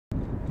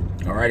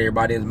All right,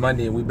 everybody, it's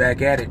Monday and we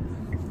back at it.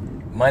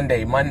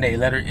 Monday,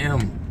 letter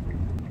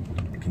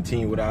M.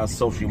 Continue with our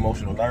social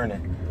emotional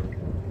learning.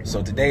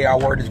 So today our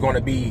word is going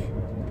to be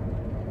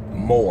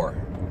more.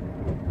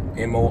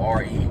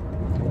 M-O-R-E.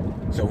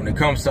 So when it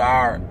comes to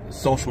our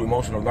social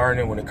emotional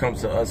learning, when it comes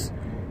to us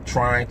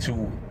trying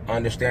to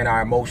understand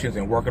our emotions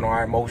and working on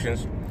our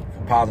emotions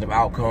for positive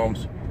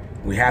outcomes,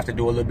 we have to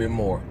do a little bit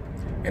more.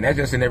 And that's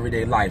just in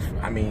everyday life.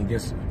 I mean,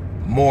 just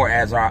more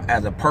as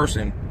a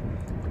person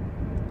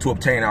to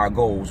obtain our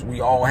goals.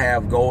 We all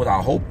have goals.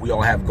 I hope we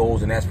all have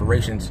goals and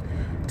aspirations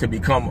to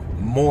become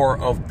more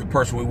of the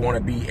person we want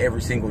to be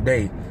every single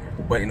day.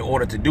 But in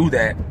order to do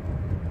that,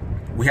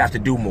 we have to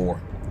do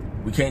more.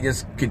 We can't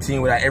just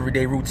continue with our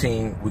everyday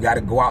routine. We got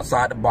to go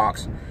outside the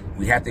box.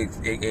 We have to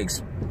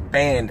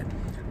expand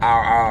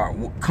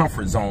our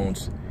comfort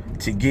zones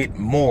to get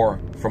more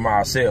from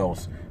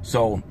ourselves.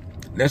 So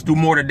let's do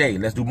more today.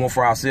 Let's do more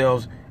for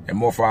ourselves and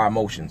more for our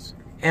emotions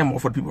and more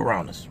for the people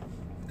around us.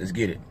 Let's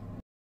get it.